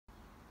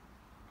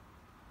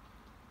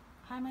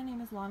Hi, my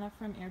name is Lana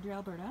from Airdrie,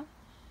 Alberta.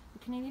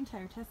 The Canadian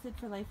Tire Tested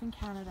for Life in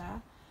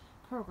Canada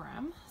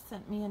program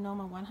sent me a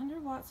NOMA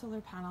 100-watt solar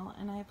panel,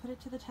 and I put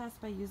it to the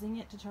test by using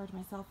it to charge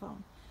my cell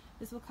phone.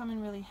 This will come in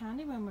really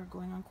handy when we're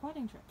going on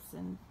quadding trips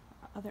and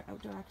other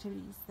outdoor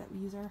activities that we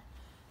use our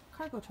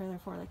cargo trailer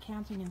for, like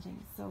camping and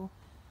things. So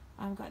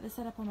I've got this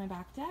set up on my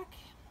back deck.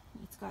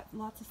 It's got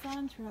lots of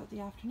sun throughout the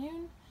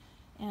afternoon,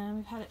 and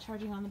we've had it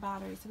charging on the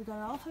battery. So we got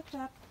it all hooked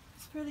up.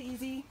 It's really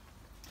easy.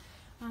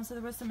 So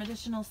there was some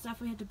additional stuff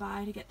we had to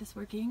buy to get this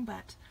working,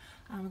 but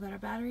we've got our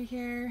battery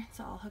here. It's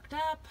all hooked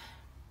up.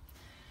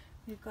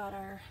 We've got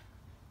our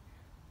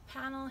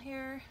panel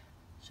here,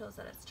 shows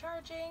that it's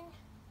charging,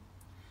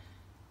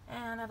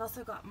 and I've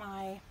also got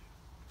my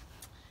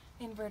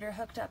inverter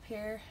hooked up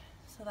here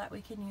so that we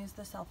can use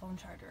the cell phone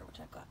charger, which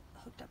I've got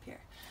hooked up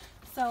here.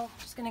 So I'm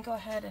just going to go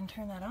ahead and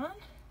turn that on.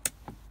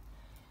 So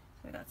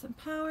we got some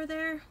power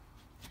there,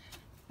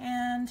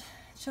 and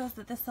it shows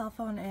that this cell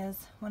phone is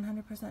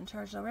 100%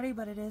 charged already,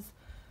 but it is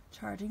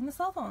charging the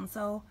cell phone,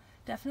 so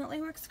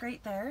definitely works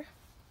great there.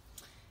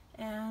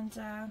 And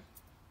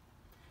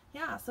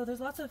yeah, so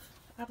there's lots of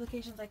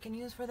applications I can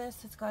use for this.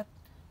 It's got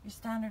your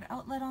standard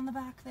outlet on the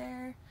back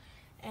there,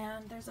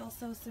 and there's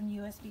also some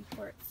USB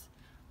ports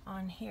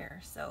on here,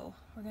 so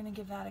we're going to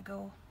give that a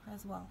go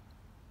as well.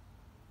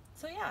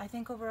 So yeah, I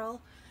think overall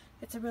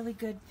it's a really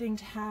good thing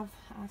to have,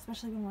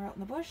 especially when we're out in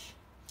the bush.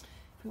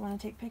 If we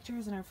want to take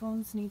pictures and our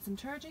phones need some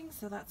charging,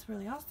 so that's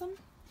really awesome.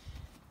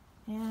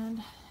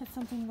 And it's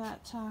something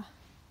that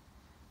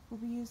we'll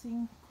be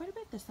using quite a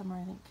bit this summer,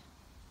 I think.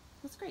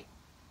 That's great.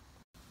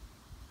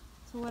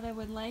 So what I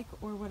would like,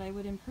 or what I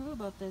would improve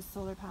about this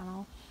solar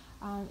panel,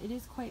 it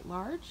is quite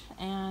large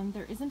and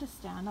there isn't a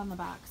stand on the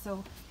back.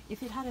 So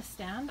if it had a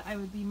stand, I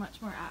would be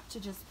much more apt to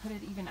just put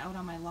it even out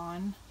on my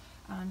lawn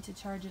to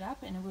charge it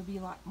up, and it would be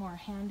a lot more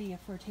handy if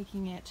we're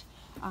taking it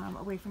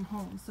away from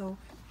home. So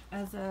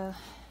as a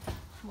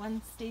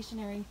one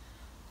stationary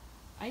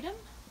item,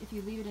 if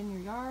you leave it in your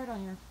yard,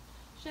 on your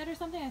shed or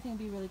something, I think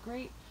it'd be really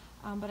great.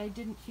 But I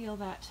didn't feel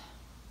that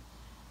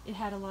it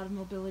had a lot of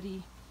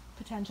mobility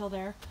potential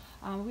there.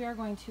 We are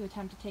going to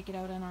attempt to take it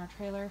out on our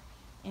trailer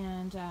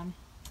and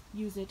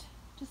use it,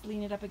 just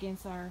lean it up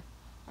against our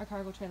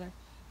cargo trailer.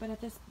 But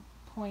at this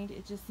point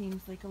it just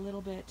seems like a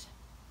little bit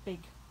big.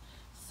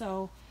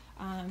 So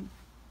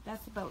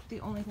that's about the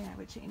only thing I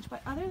would change.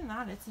 But other than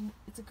that, it's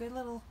a good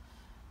little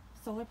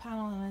solar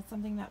panel, and it's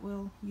something that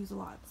we'll use a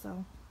lot. So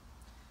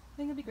I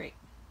think it'll be great.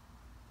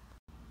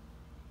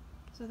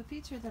 So the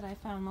feature that I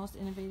found most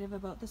innovative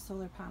about the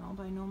solar panel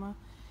by NOMA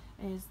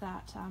is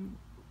that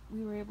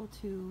we were able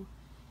to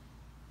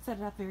set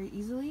it up very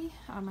easily.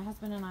 My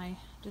husband and I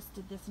just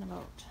did this in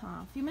about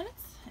a few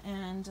minutes,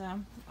 and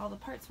all the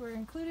parts were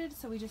included,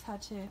 so we just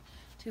had to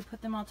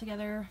put them all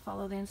together,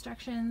 follow the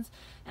instructions,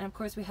 and of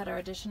course we had our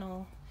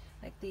additional,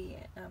 like the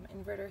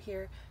inverter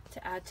here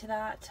to add to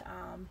that.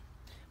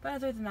 But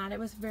other than that, it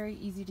was very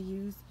easy to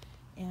use,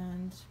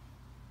 and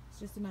it's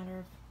just a matter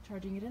of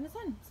charging it in the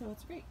sun, so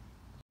it's great.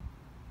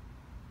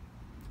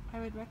 I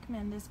would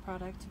recommend this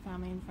product to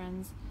family and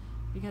friends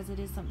because it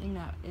is something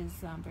that is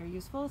very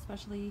useful,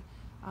 especially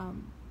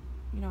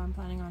you know, I'm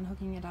planning on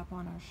hooking it up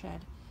on our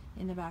shed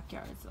in the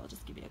backyard, so I'll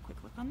just give you a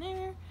quick look on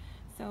there.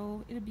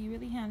 So it'll be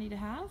really handy to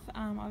have.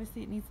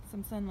 Obviously it needs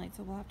some sunlight,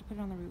 so we'll have to put it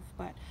on the roof,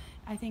 but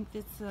I think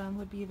this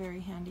would be a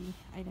very handy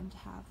item to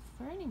have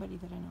for anybody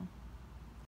that I know.